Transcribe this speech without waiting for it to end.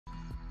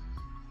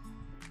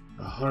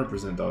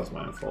100% that was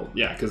my own fault.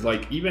 Yeah, because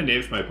like even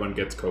if my opponent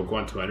gets Coco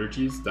on 2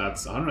 energies,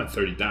 that's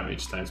 130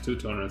 damage times 2,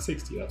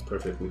 260. That's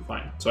perfectly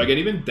fine. So I can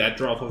even dead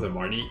draw off of the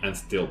Marnie and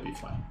still be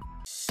fine.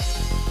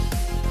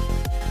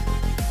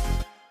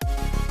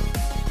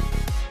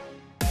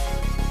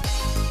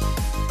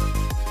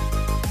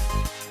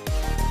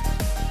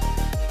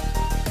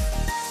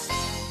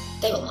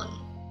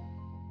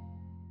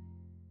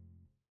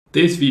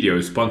 This video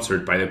is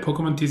sponsored by the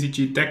Pokemon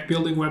TCG deck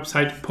building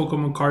website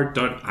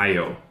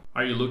PokemonCard.io.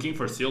 Are you looking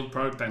for sealed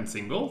product and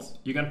singles?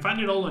 You can find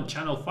it all on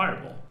Channel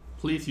Fireball.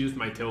 Please use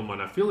my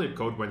Tablemon affiliate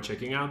code when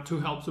checking out to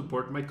help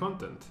support my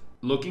content.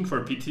 Looking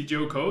for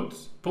PTGO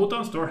codes?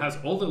 Potown Store has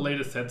all the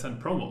latest sets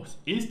and promos,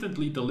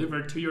 instantly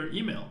delivered to your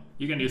email.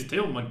 You can use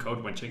Tablemon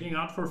code when checking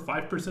out for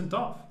 5%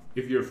 off.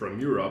 If you're from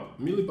Europe,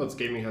 Millipots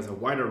Gaming has a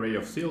wide array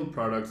of sealed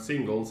products,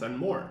 singles, and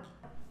more.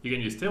 You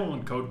can use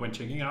Tablemon code when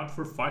checking out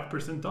for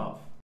 5% off.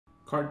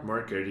 Card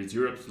Market is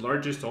Europe's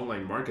largest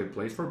online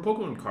marketplace for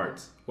Pokemon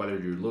cards. Whether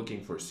you're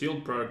looking for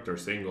sealed product or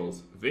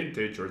singles,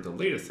 vintage or the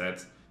latest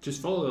sets,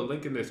 just follow the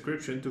link in the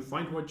description to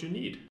find what you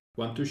need.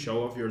 Want to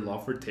show off your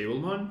love for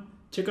Tablemon?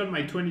 Check out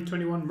my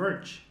 2021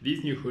 merch.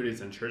 These new hoodies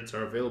and shirts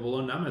are available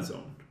on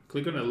Amazon.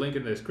 Click on the link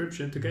in the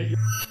description to get your...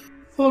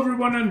 Hello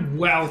everyone and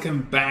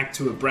welcome back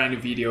to a brand new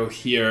video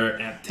here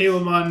at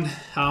Tablemon.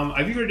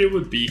 I figured it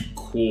would be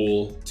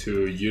cool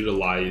to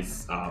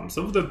utilize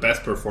some of the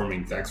best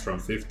performing decks from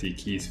 50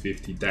 keys,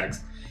 50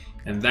 decks,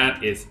 and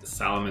that is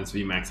Salamence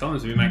VMAX.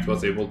 Salamence VMAX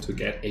was able to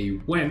get a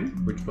win,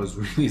 which was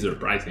really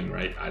surprising,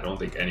 right? I don't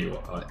think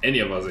any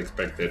of us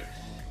expected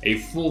a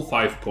full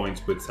 5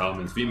 points with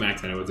Salamence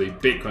VMAX, and it was a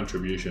big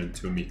contribution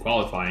to me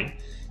qualifying.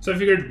 So I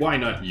figured why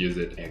not use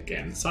it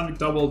again. Sonic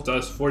Double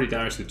does 40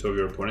 damage to 2 of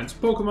your opponent's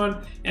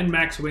Pokemon, and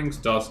Max Wings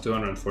does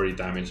 240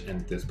 damage,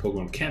 and this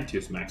Pokemon can't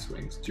use Max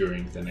Wings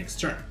during the next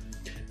turn.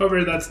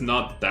 However, that's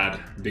not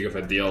that big of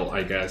a deal.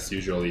 I guess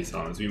usually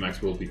Salamence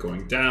VMAX will be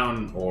going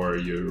down, or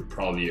you're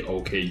probably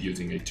okay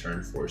using a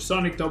turn for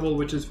Sonic Double,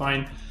 which is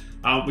fine.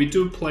 We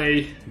do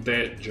play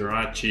the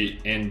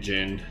Jirachi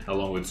engine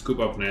along with Scoop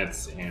Up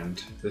Nets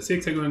and the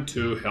Zigzagoon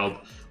to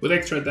help with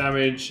extra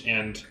damage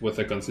and with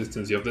the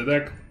consistency of the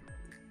deck.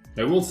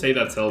 I will say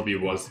that Celebi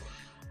was,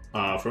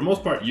 for the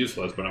most part,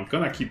 useless, but I'm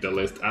gonna keep the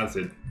list as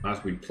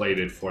we played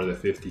it for the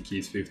 50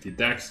 keys, 50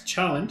 decks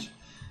challenge.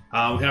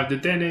 We have the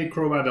Dene,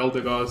 Crobat,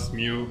 Eldegoss,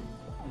 Mew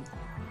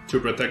to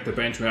protect the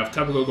bench. We have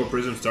Tapu Koko,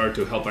 Prism Star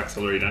to help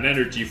accelerate an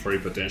energy for a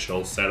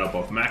potential setup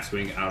of Max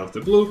Wing out of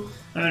the blue.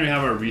 And then we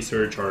have our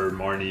Research, our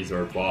Marnies,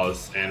 our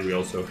Boss, and we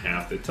also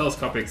have the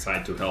Telescopic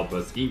side to help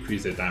us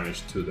increase the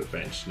damage to the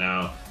bench.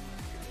 Now,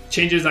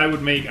 changes I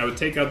would make, I would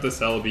take out the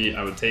Celebi,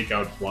 I would take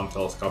out one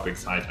Telescopic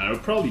side, and I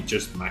would probably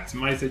just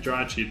maximize the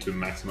Jirachi to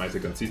maximize the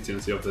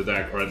consistency of the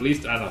deck, or at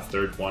least add a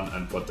third one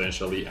and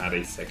potentially add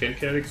a second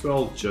Chaotic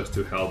Swell just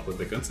to help with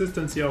the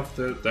consistency of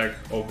the deck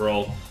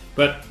overall.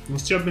 But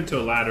let's jump into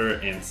a ladder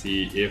and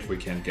see if we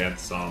can get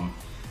some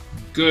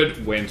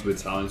good wins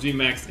with Salamence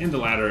VMAX in the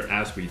ladder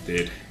as we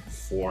did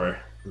for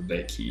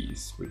the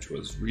keys, which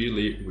was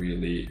really,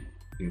 really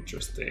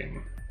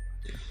interesting.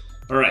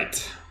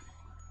 Alright.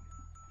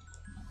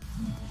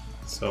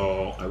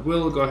 So I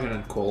will go ahead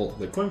and call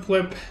the coin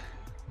flip,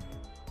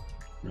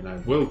 and I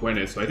will win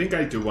it. So I think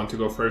I do want to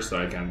go first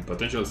so I can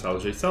potentially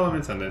salvage a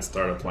Salamence and then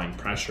start applying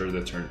pressure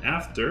the turn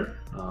after.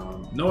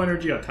 No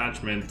energy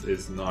attachment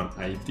is not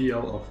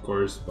ideal, of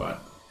course,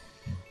 but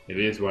it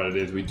is what it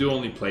is. We do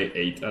only play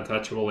 8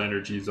 attachable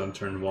energies on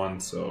turn 1,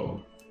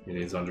 so it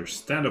is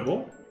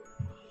understandable.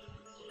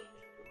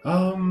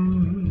 I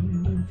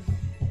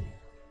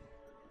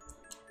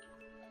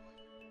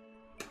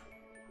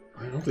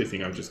honestly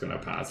think I'm just gonna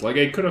pass. Like,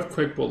 I could have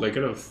quick pulled, I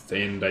could have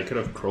thinned, I could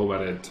have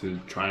Crobated to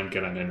try and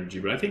get an energy,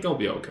 but I think I'll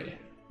be okay.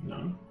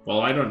 No?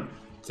 Well, I don't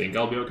think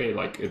I'll be okay.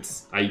 Like,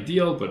 it's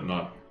ideal, but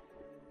not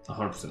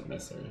 100%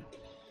 necessary.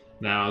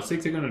 Now,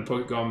 Zigzagoon and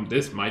Pokegum,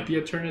 this might be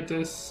a turn at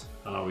this.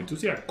 We do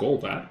see a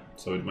Golbat,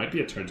 so it might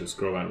be a turn to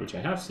Scrobat, which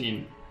I have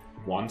seen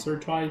once or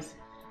twice,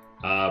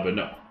 but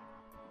no.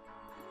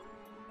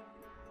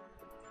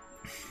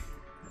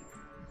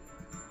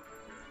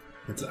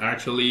 It's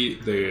actually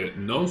the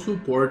no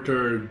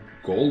supporter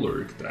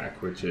Golurk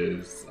deck, which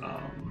is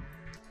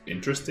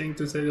interesting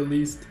to say the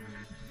least.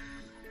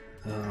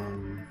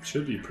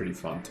 Should be pretty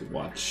fun to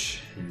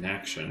watch in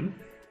action.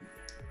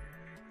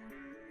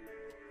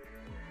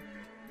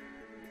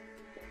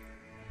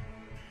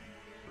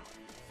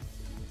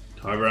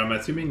 However, I'm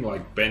assuming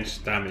like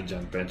bench damage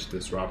and bench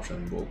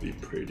disruption will be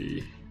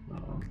pretty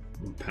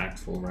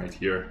impactful right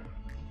here.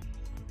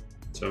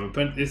 So my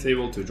opponent is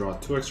able to draw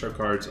 2 extra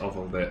cards off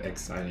of the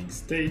exciting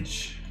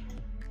stage.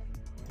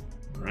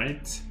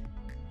 Alright.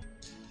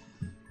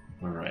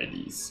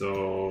 Alrighty,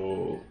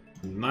 so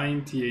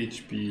 90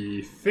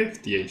 HP,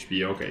 50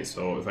 HP. Okay,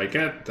 so if I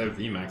get the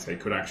VMAX, I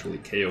could actually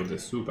KO the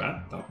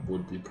Zubat. That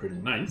would be pretty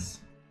nice.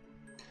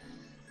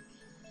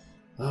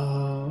 So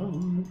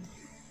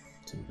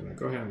I'm gonna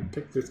go ahead and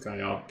pick this guy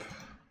up.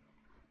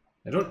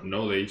 I don't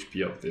know the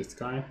HP of this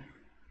guy.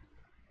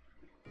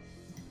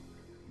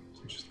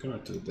 So I'm just gonna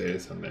do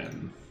this and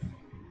then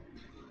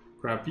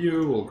grab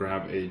you, we'll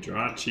grab a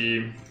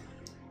Jirachi,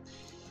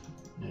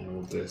 and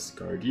we'll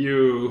discard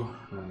you,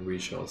 and we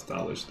shall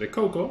establish the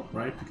Coco,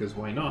 right? Because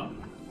why not?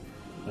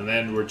 And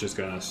then we're just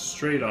gonna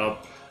straight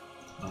up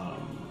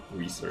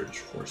research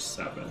for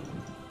 7.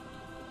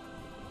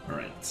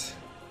 Alright.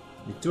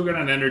 We do get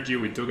an energy,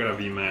 we do get a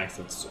VMAX,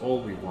 that's all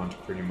we want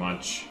pretty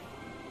much.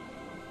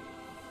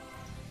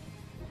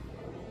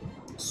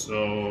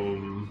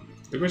 So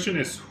the question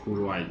is, who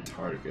do I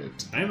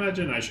target? I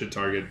imagine I should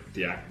target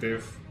the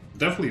active.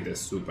 Definitely the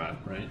Zubat,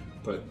 right?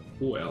 But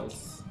who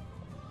else?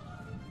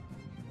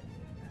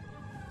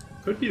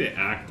 Could be the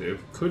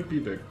active, could be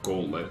the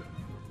Golett.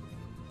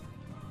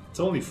 It's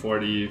only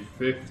 40,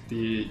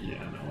 50,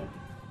 yeah, no.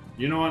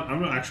 You know what,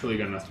 I'm actually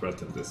gonna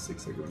threaten this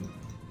Zigzagoon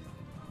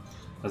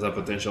as a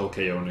potential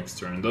KO next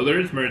turn. Though there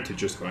is merit to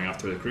just going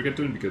after the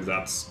Kricketune because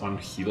that's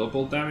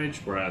unhealable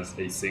damage, whereas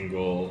a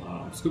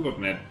single Scoop Up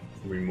Net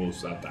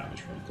removes that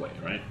damage from play,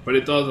 right? But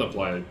it does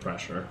apply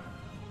pressure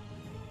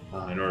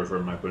in order for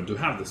my opponent to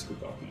have the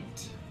Scoop Up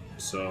Net.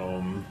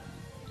 So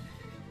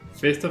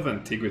Fist of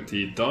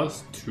Antiquity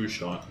does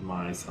 2-shot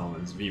my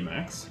Salamence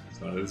VMAX,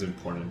 so that is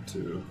important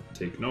to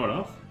take note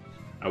of.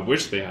 I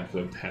wish they had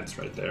flipped heads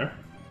right there.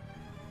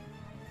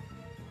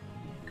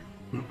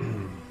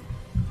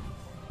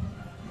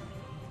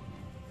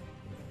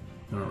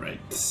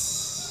 Alright.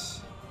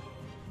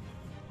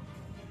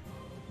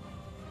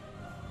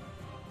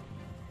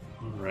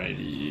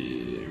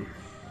 Alrighty.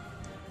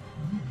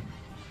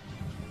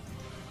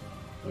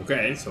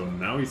 Okay, so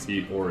now we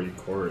see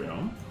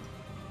Oricorio.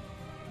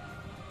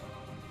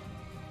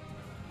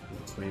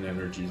 Twin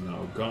energy is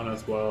now gone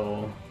as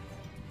well.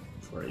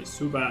 For a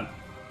Zubat.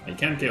 I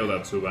can't KO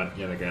that Zubat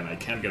yet again. I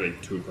can't get a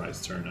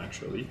 2-price turn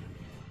actually.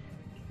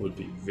 Would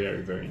be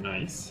very, very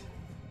nice.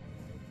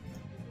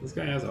 This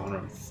guy has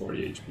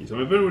 140 HP, so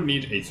my opponent would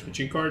need a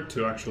switching card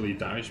to actually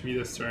damage me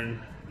this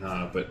turn,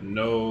 but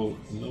no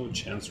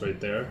chance right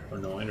there, or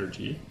no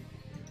energy.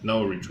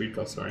 No retreat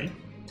cost, sorry.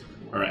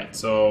 Alright,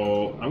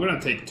 so I'm gonna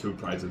take 2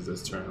 prizes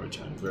this turn, which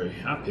I'm very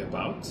happy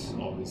about,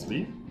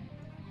 obviously.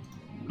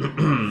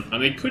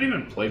 And they could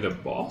even play the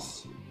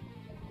boss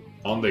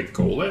on the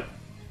Golett.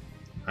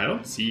 I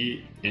don't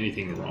see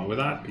anything wrong with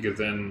that, because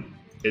then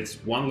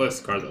it's 1 less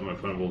card that my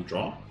opponent will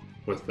draw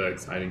with the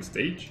exciting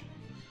stage.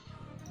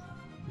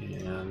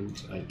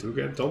 And I do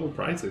get double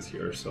prizes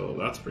here, so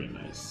that's pretty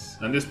nice.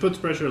 And this puts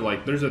pressure,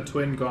 like, there's a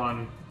twin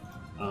gone.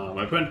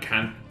 My opponent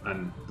can't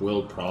and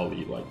will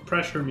probably, like,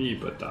 pressure me,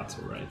 but that's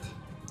alright.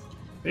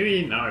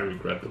 Maybe now I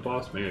regret the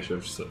boss. Maybe I should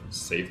have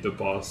saved the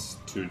boss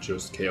to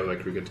just KO the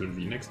Kricketune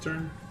V next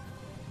turn.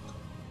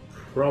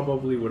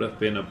 Probably would have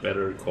been a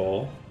better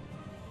call.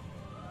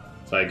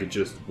 So I could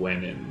just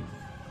win in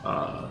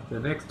the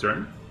next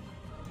turn.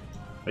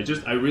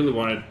 I really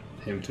wanted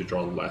him to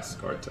draw less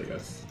cards, I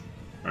guess.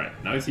 Alright,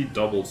 now I see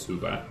double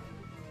Zubat.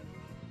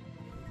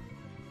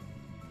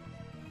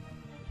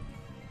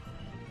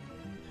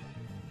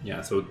 Yeah,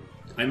 so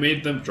I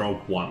made them draw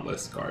 1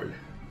 less card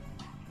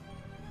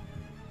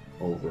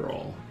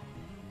overall.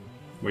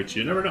 Which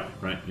you never know,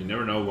 right? You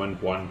never know when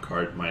 1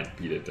 card might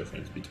be the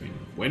difference between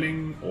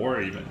winning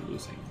or even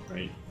losing,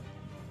 right?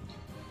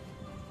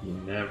 You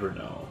never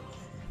know.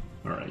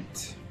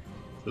 Alright.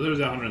 So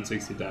there's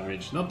 160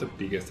 damage, not the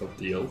biggest of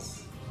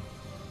deals.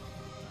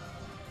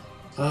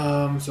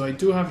 So I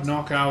do have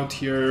knockout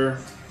here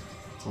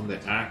on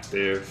the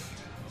active.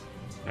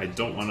 I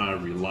don't want to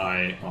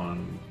rely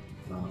on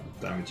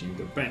damaging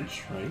the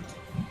bench, right?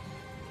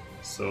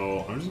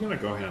 So I'm just going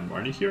to go ahead and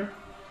Marnie here.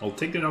 I'll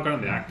take the knockout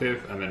on the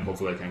active, and then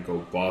hopefully I can go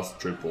boss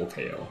triple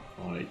KO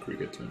on a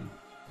Kricketune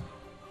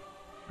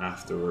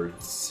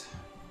afterwards.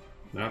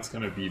 That's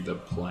going to be the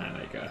plan,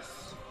 I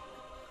guess.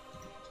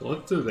 So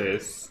let's do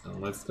this,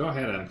 and let's go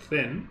ahead and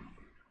thin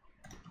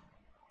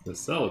the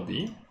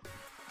Celebi.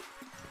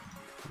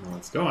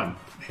 Let's go on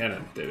ahead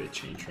and did a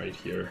change right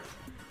here.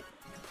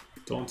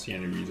 Don't see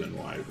any reason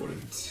why I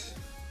wouldn't.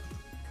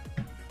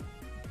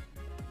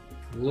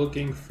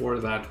 Looking for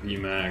that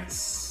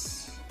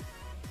VMAX.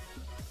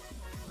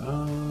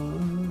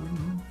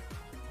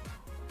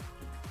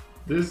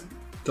 This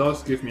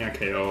does give me a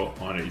KO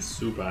on a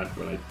Zubat,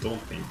 but I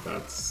don't think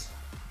that's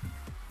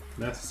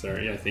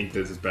necessary. I think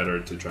this is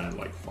better to try and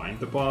like find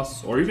the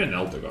boss, or even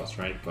Eldegoss,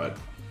 right? But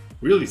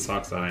really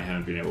sucks that I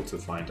haven't been able to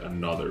find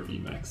another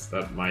VMAX.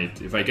 That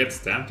might, if I get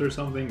stamped or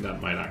something, that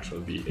might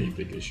actually be a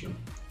big issue.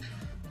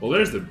 Well,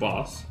 there's the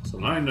boss, so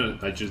now I know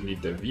I just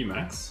need the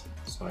VMAX,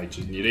 so I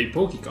just need a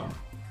Pokemon.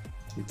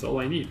 That's all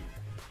I need.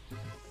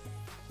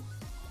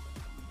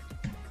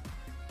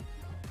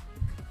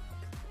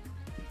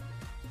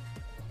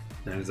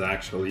 That is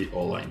actually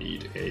all I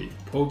need, a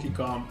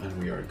Pokemon,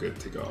 and we are good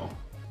to go.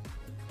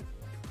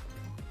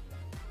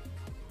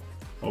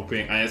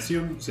 Hoping, I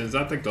assume, since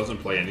that deck doesn't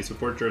play any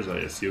supporters, I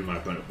assume my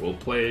opponent will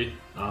play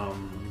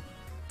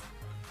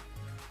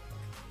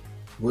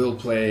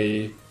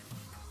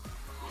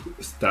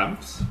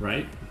Stamps,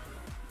 right?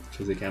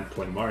 Because they can't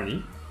play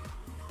Marnie.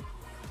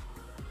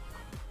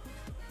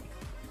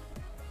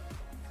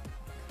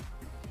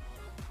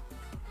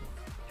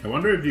 I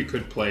wonder if you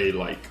could play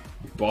like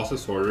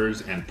Boss's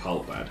Orders and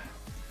Palpad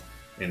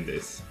in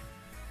this.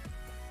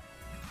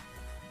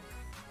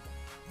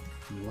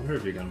 I wonder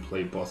if you can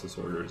play Boss's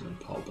Orders and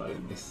Palpad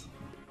in this.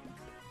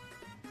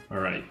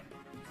 Alright.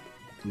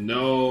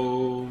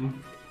 No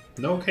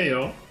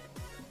KO,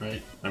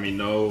 right? I mean,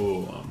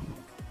 no,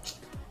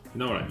 you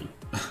know what I mean.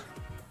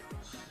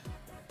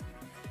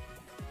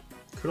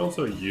 Could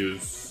also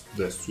use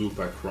the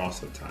super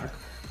cross attack,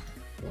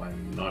 though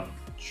I'm not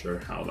sure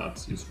how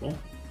that's useful.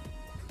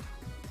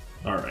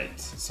 Alright,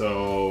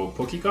 so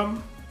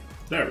Pokemon,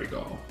 there we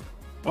go.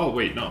 Oh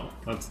wait, no,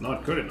 that's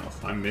not good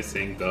enough. I'm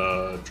missing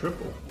the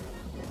triple.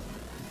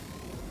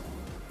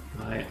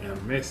 I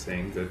am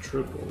missing the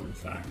triple, in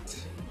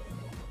fact.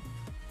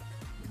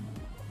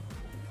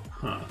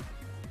 Huh.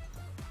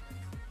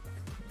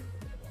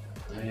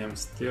 I am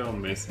still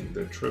missing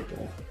the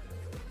triple.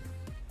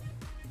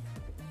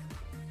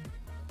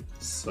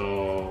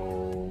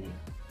 So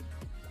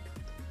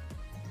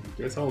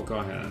I guess I'll go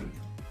ahead and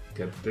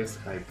get this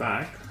guy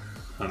back,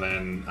 and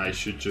then I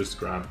should just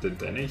grab the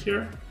Dene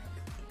here.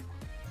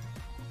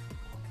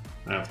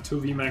 I have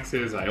 2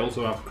 VMAXs, I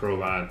also have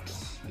Crobat,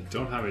 I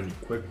don't have any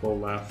Quick Ball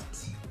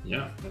left.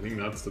 Yeah, I think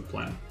that's the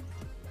plan.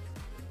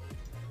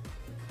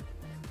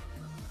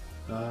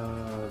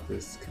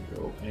 This can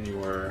go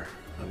anywhere,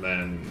 and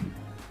then,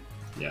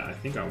 yeah, I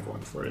think I'm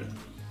going for it.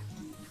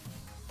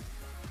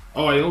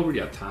 Oh, I already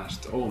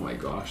attached, oh my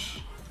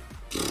gosh.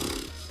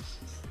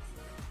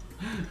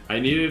 I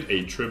needed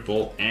a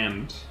triple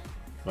and,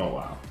 oh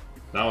wow,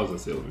 that was a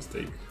silly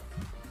mistake.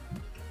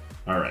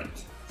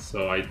 Alright,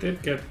 so I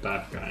did get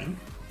that guy.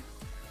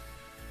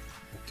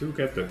 I do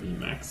get the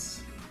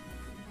VMAX.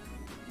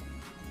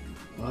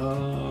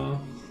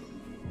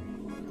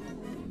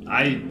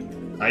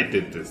 I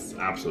did this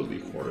absolutely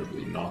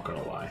horribly, not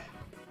gonna lie.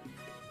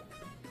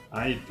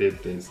 I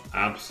did this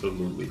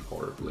absolutely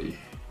horribly.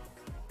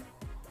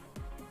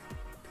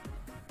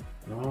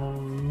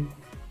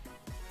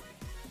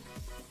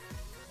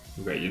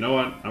 Okay, you know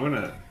what? I'm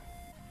gonna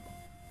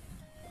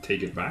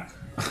take it back.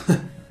 I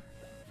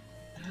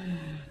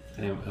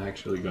am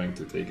actually going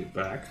to take it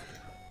back.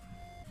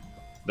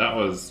 That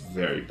was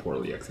very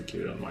poorly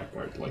executed on my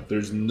part. Like,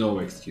 there's no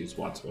excuse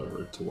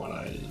whatsoever to what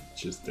I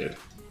just did.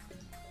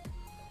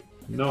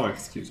 No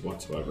excuse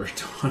whatsoever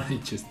to what I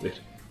just did.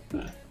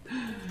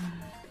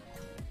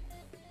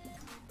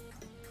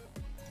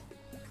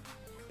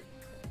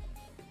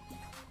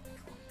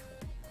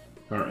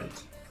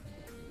 Alright.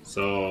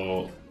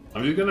 So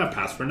I'm just gonna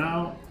pass for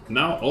now.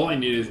 Now all I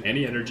need is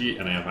any energy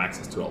and I have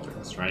access to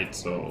Eldegoss, right?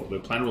 So the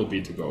plan will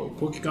be to go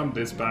Pokemon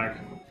this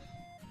back,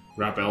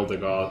 grab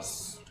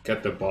Eldegoss,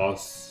 get the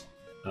boss,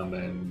 and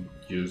then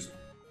use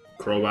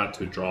Crobat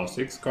to draw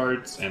 6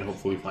 cards and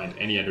hopefully find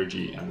any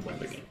energy and win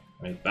the game.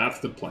 Right? That's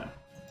the plan.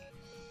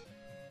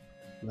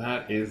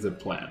 That is the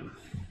plan.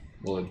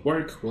 Will it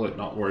work? Will it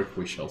not work?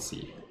 We shall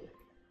see.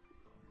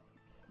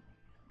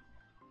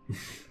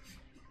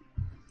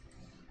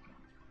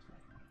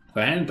 If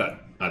I hadn't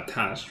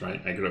attached,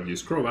 right, I could have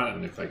used Crobat,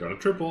 and if I got a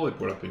triple, it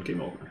would have been game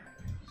over.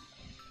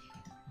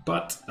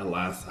 But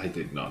alas, I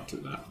did not do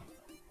that.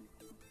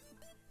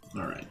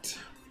 Alright.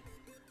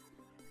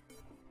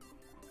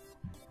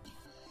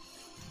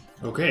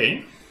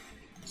 Okay,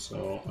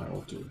 so I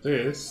will do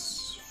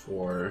this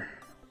for...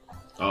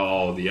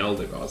 Oh, the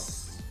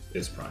Eldegoss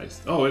is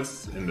priced. Oh,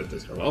 it's in the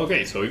discard.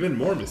 Okay, so even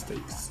more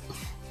mistakes.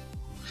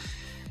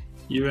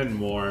 Even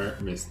more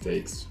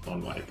mistakes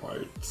on my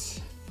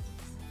part.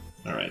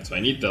 Alright, so I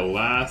need the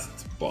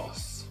last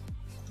boss.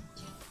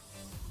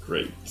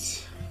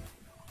 Great.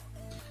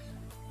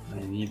 I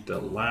need the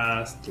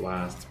last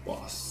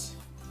boss.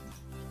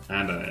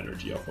 And an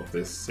energy off of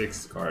this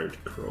 6-card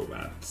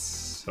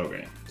Crobat.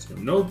 Okay, so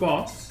no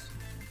boss.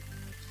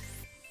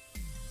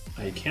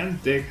 I can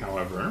dig,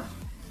 however.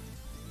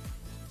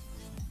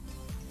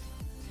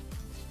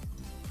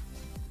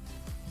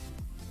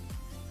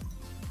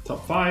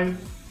 Top 5?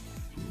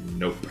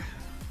 Nope.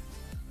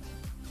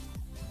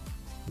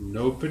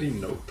 Nobody,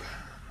 nope.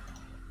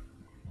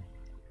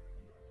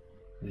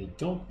 I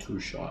don't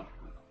two-shot.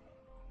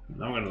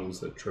 Now I'm gonna lose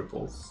the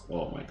triples.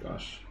 Oh my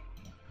gosh.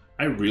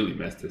 I really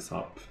messed this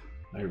up.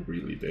 I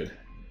really did.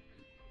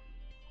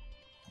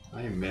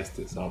 I messed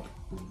this up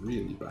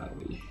really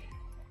badly.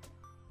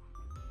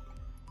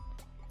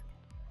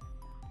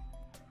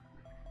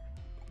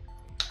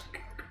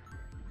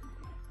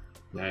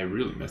 Yeah, I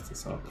really messed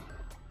this up.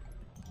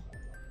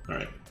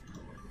 Alright.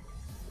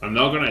 I'm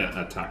not gonna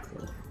attack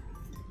though.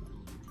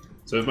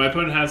 So if my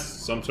opponent has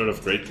some sort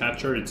of great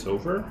catcher, it's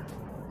over.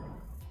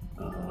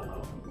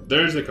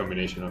 There's a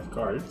combination of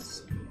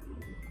cards.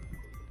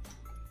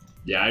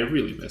 Yeah, I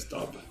really messed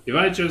up. If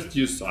I just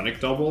used Sonic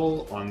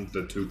Double on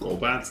the 2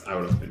 Golbats, I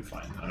would have been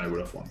fine, and I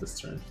would have won this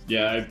turn.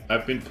 Yeah,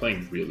 I've been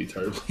playing really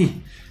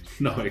terribly.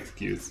 No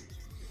excuse.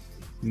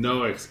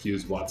 No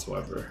excuse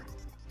whatsoever.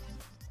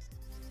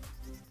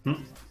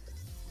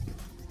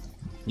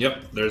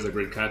 Yep, there's a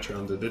great catcher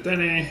on the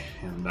Dene,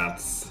 and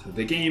that's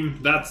the game.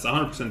 That's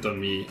 100% on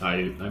me.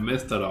 I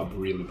messed that up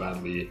really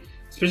badly.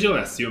 Especially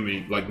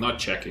assuming, like, not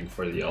checking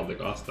for the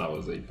Eldegoss. That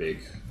was a big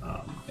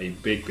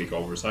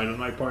oversight on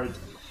my part.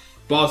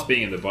 Boss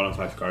being in the bottom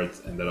 5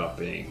 cards ended up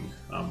being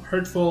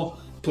hurtful.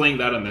 Playing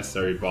that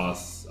unnecessary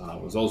boss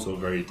was also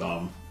very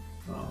dumb.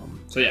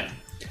 So yeah,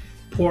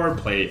 poor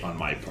play on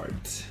my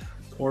part.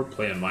 Poor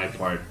play on my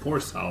part. Poor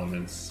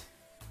Salamence.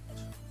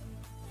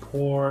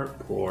 Poor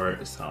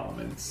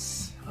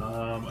Salamence.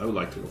 I would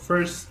like to go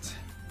first.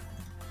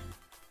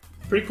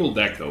 Pretty cool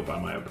deck though by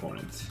my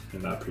opponent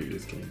in that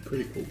previous game.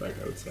 Pretty cool deck,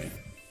 I would say.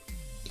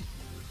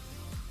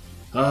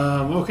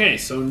 Okay,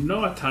 so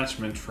no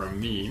attachment from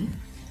me.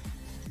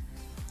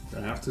 I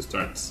have to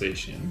start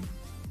Station.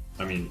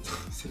 I mean,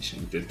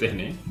 Station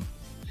Dedenne.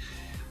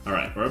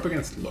 Alright, we're up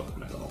against Look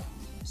Metal.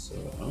 So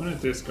I'm gonna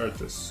discard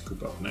the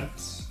Scoop Up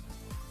Nets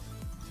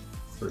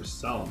for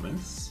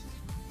Salamence.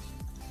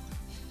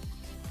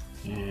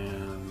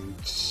 And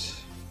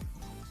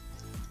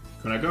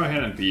gonna go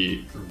ahead and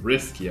be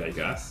risky, I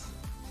guess.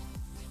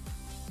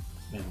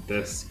 And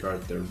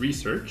discard the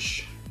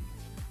Research.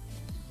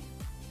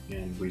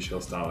 And we shall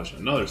establish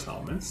another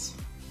Salamence.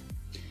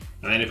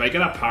 And then if I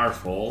get a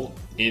powerful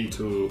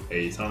into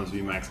a Salamence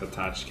VMAX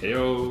attached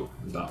KO,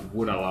 that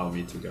would allow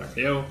me to get a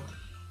KO.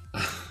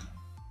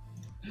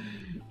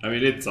 I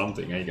mean, it's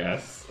something, I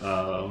guess.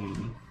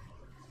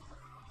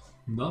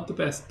 Not the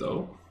best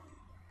though.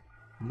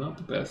 Not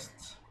the best.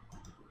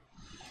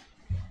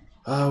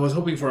 I was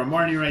hoping for a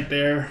Marnie right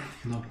there.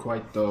 Not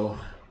quite though.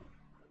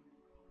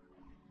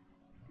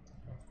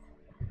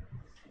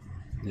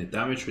 The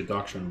damage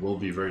reduction will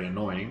be very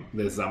annoying.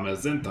 The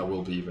Zamazenta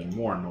will be even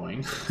more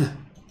annoying.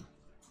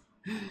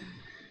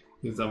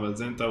 The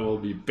Zamazenta will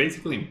be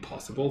basically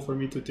impossible for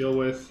me to deal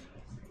with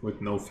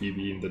no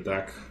Phoebe in the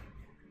deck.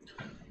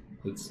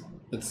 It's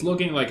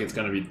looking like it's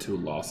gonna be 2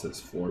 losses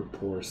for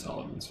poor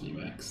Salamence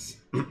VMAX.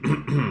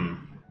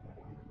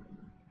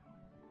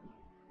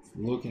 It's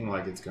looking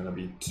like it's gonna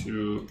be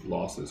 2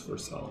 losses for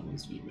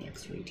Salamence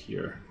VMAX right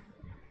here.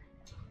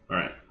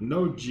 Alright,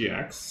 no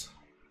GX.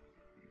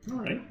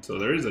 Alright, so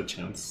there is a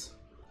chance.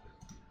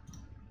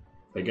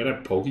 If I get a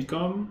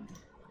Pokemon?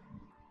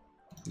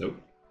 Nope.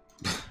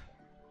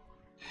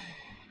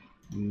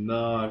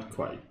 Not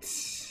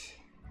quite.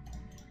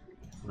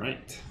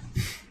 Right.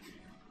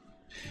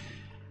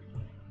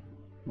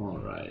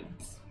 Alright.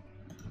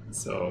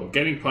 So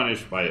getting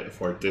punished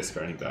for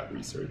discarding that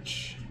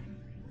Research.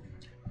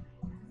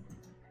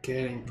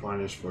 Getting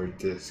punished for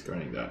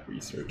discarding that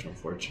Research,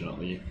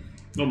 unfortunately.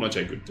 Not much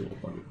I could do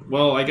about it.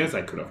 Well, I guess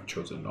I could have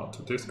chosen not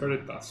to discard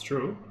it, that's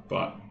true,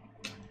 but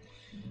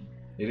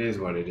it is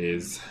what it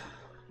is.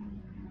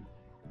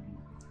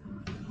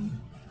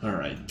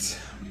 Alright.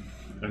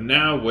 And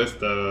now with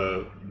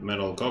the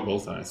metal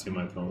goggles, I assume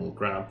my opponent will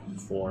grab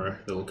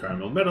for Little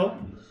Caramel Metal,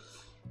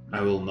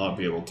 I will not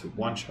be able to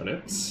one-shot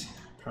it.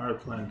 Power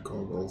Plant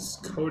Goggles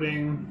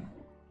Coating.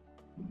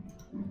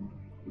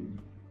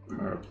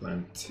 Power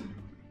Plant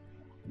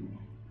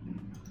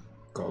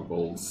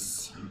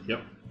Goggles.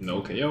 Yep,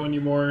 no KO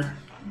anymore.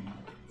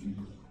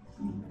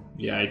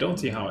 Yeah, I don't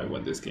see how I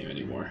win this game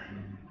anymore.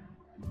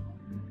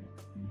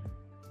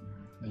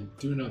 I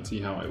do not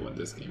see how I win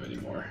this game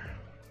anymore.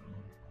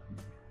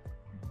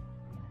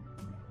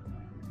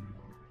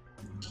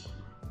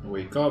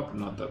 Wake up,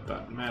 not that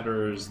that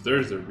matters.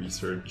 There's a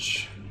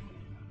Research.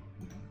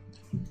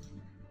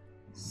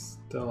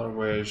 Stellar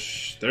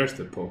Wish. There's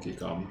the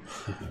Pokecom.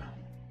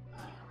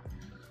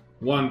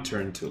 1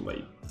 turn too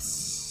late.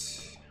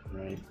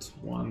 Right,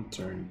 1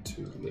 turn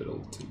too little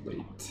too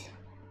late.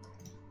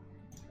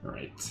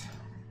 Alright.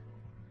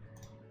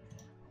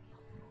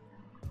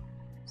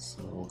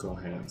 So we'll go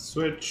ahead and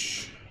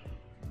switch.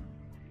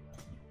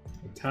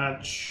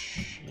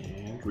 Attach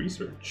and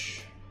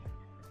Research.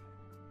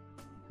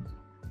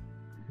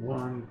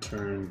 1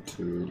 turn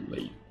too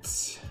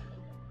late.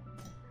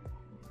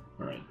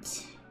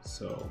 Alright,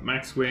 so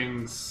max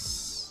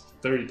wings,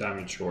 30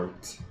 damage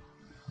short.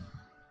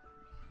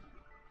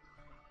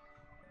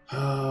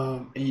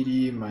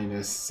 80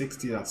 minus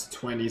 60, that's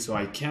 20, so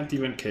I can't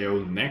even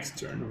KO next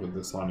turn with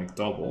the Sonic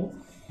Double.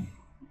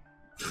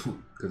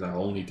 Because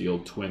I'll only deal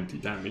 20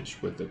 damage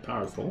with the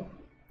powerful.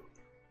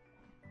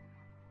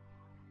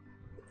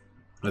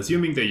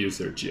 Assuming they use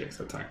their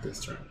GX attack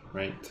this turn,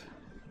 right?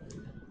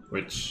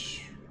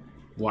 Which,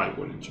 why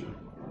wouldn't you?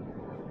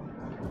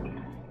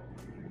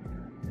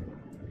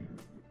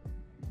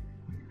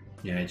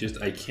 Yeah,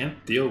 I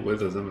can't deal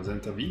with a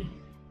Zamazenta V.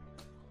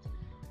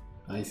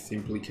 I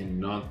simply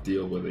cannot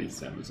deal with a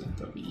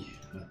Zamazenta V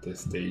at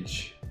this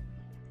stage.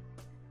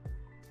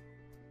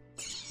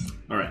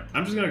 Alright,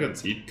 I'm just gonna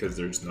concede because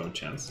there's no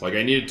chance. Like,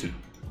 I needed to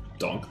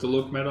dunk the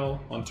Look Metal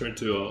on turn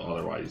 2,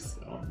 otherwise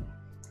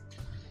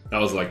that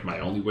was like my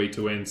only way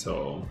to win,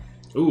 so...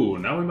 Ooh,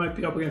 now we might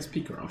be up against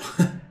Pikarom.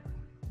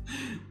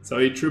 So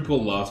a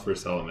triple loss for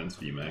Salamence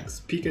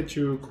VMAX.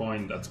 Pikachu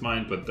coin, that's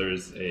mine, but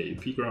there's a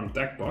Pikarom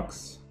deck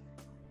box.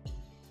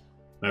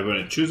 My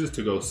opponent chooses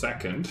to go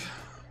second,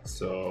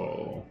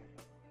 so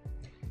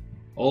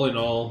all in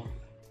all,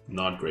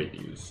 not great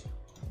news.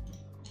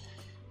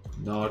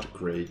 Not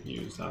great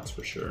news, that's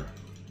for sure.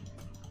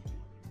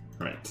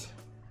 Right,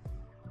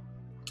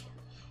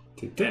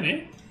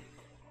 Titene.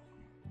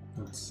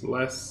 That's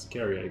less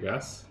scary, I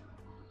guess.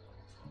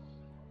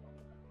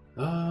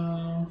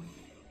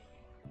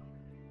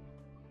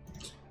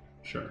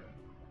 Sure.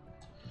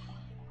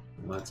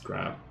 Let's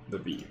grab the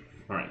V.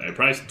 Alright, I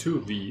priced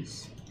 2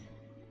 Vs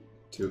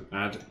to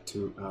add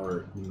to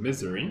our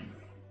misery.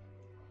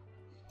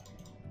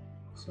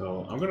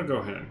 So I'm gonna go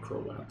ahead and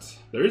Crobat.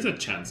 There is a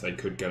chance I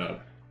could get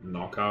a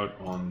knockout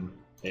on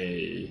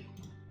a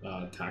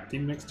tag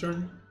team next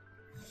turn.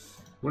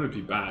 Wouldn't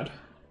be bad.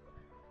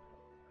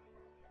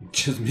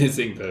 Just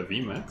missing the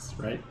VMAX,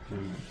 right?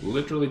 I'm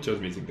literally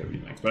just missing the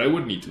VMAX, but I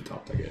would need to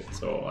top tag it.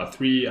 So a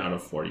 3 out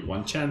of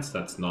 41 chance,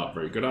 that's not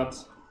very good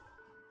odds.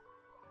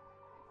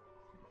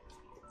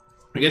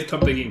 I guess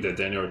top taking the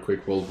Daniel or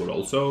Quick Wolf would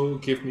also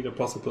give me the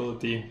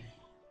possibility.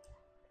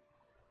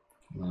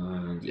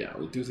 Yeah,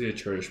 we do see a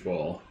Cherish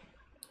Ball.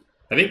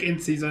 I think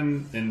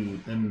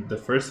in the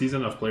first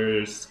season of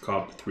Players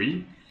Cup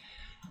 3,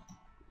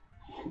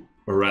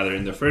 or rather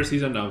in the first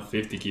season of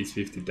 50 keys,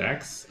 50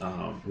 decks,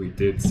 we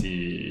did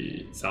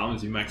see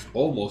SALAMENCE VMAX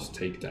almost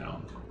take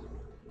down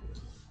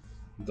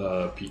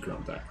the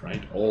Pokemon deck,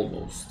 right?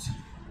 Almost.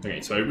 Okay,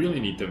 so I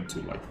really need them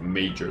to like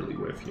majorly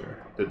whiff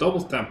here. The double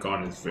stamp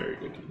con is very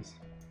good news.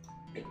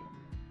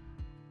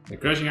 The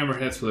Crushing Hammer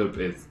Head Flip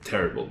is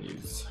terrible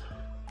news.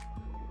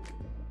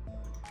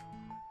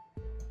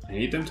 I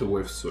need them to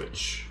whiff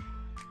switch.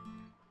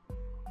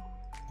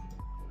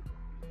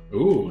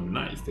 Ooh,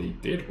 nice. They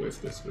did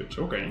whiff the switch.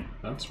 Okay,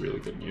 that's really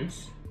good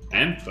news.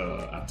 And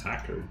the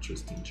attacker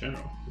just in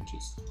general, which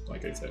is,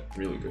 like I said,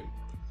 really good.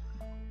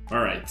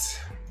 Alright,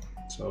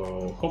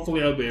 so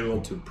hopefully I'll be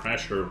able to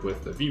pressure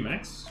with the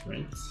VMAX,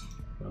 right?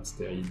 That's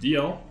the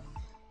ideal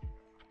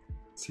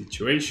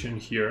situation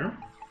here.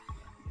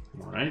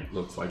 Alright,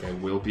 looks like I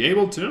will be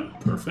able to.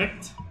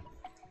 Perfect.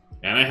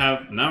 And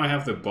now I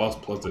have the boss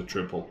plus the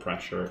triple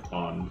pressure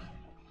on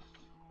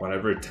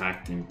whatever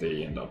tag team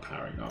they end up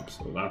powering up.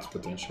 So that's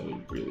potentially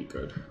really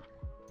good.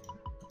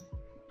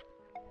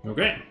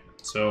 Okay,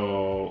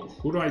 so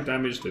who do I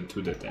damage the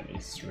 2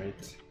 Detenes,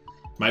 right?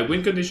 My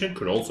win condition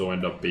could also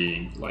end up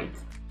being like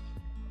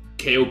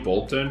KO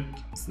Bolton,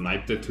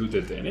 snipe the 2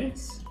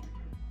 Detenes.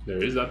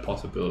 There is that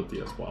possibility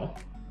as well.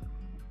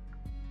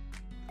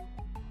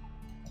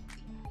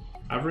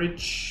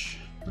 Average.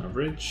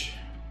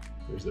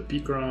 There's the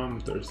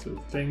Picrom, there's the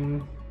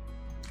thing,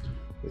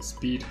 the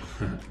speed,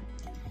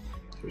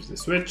 there's the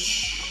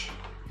switch,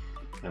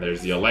 and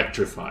there's the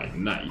Electrify.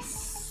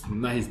 Nice.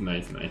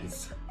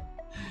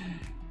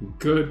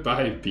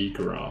 Goodbye,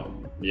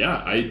 Picrom.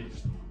 Yeah,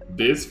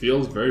 this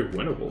feels very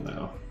winnable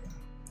now.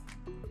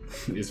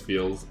 This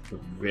feels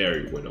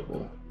very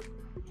winnable.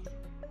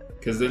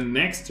 Because the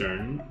next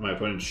turn, my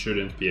opponent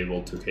shouldn't be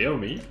able to KO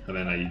me, and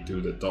then I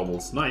do the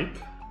double snipe.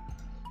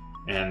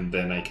 And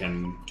then I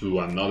can do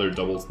another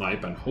double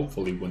snipe and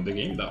hopefully win the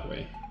game that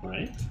way,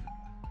 right?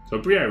 So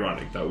pretty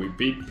ironic that we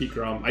beat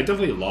Picrom. I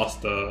definitely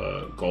lost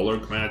the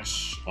Golurk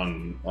match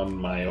on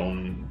my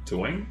own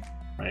doing,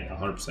 right?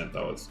 100%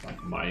 that was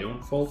like my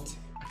own fault.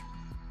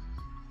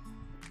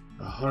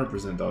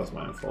 100% that was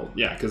my own fault.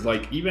 Yeah, because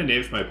like even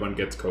if my opponent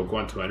gets Coco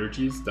on 2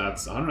 energies,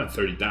 that's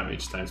 130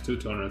 damage times 2,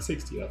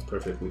 260. That's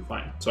perfectly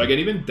fine. So I can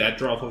even dead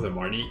draw off of the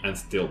Marnie and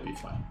still be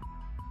fine.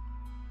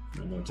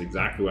 And that's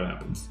exactly what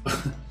happens.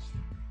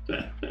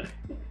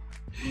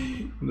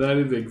 That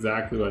is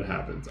exactly what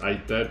happens. I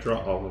dead draw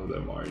off of the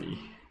Marnie.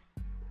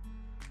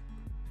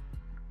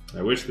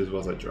 I wish this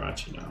was a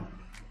Jirachi now.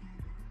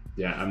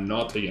 Yeah, I'm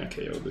not taking a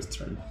KO this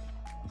turn.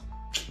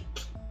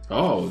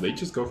 Oh, they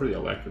just go for the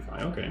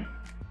Electrify. Okay.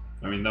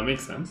 I mean, that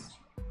makes sense.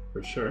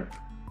 For sure.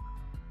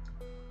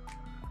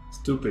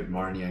 Stupid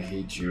Marnie, I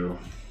hate you.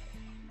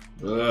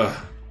 Ugh.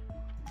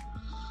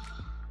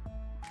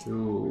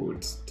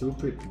 Dude,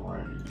 stupid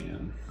Marnie,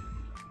 man.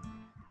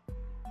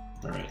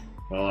 Alright,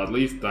 well at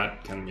least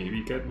that can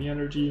maybe get me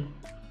energy.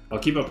 I'll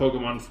keep a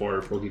Pokemon for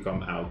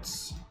Pokemon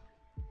outs.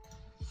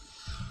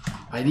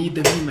 I need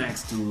the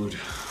VMAX, dude.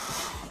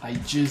 I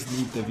just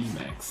need the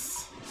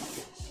VMAX.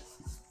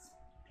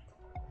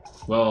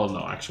 Well,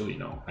 no, actually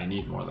no. I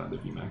need more than the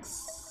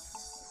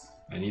VMAX.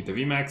 I need the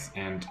VMAX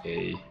and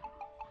a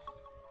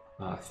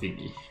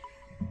thingy.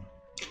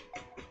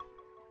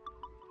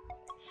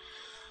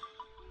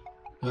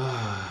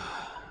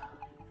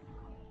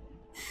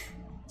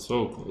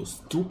 So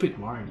close. Stupid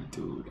Marnie,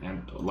 dude.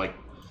 And like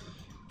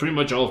pretty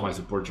much all of my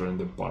supports are in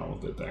the bottom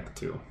of the deck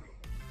too.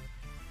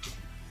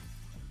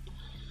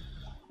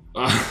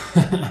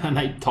 And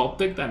I top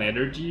decked an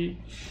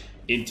energy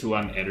into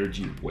an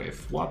energy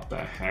whiff. What the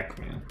heck,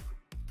 man?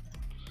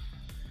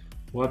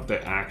 What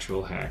the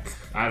actual heck?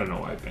 I don't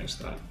know why I benched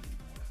that.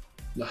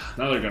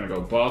 Now they're gonna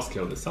go boss,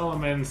 kill the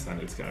Salamence, and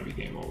it's gonna be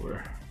game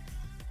over.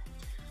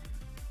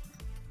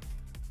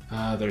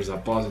 There's a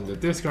boss in the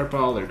discard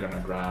pile. They're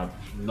gonna grab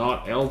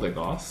not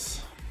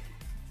Eldegoss.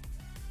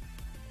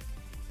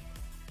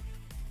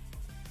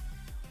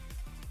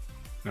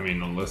 I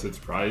mean, unless it's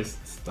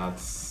priced,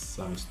 that's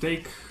a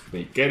mistake.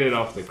 They get it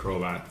off the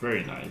Crobat.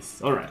 Very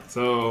nice. Alright,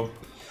 so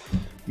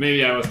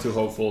maybe I was too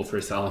hopeful for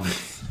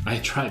Salamence. I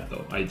tried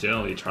though. I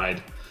generally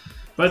tried.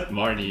 But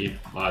Marnie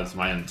was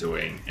my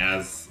undoing,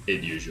 as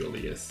it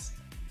usually is.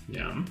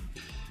 Yeah.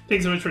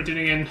 Thanks so much for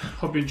tuning in.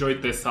 Hope you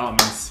enjoyed this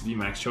Salamence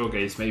VMAX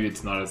showcase. Maybe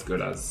it's not as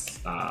good as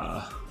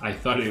I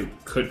thought it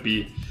could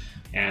be.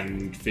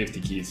 And 50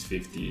 keys,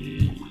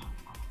 50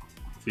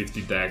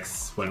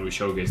 decks when we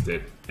showcased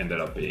it ended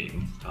up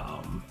being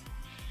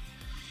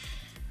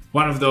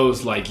one of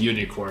those like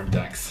unicorn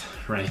decks,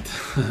 right?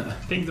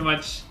 Thanks so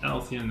much, and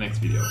I'll see you in the next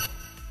video.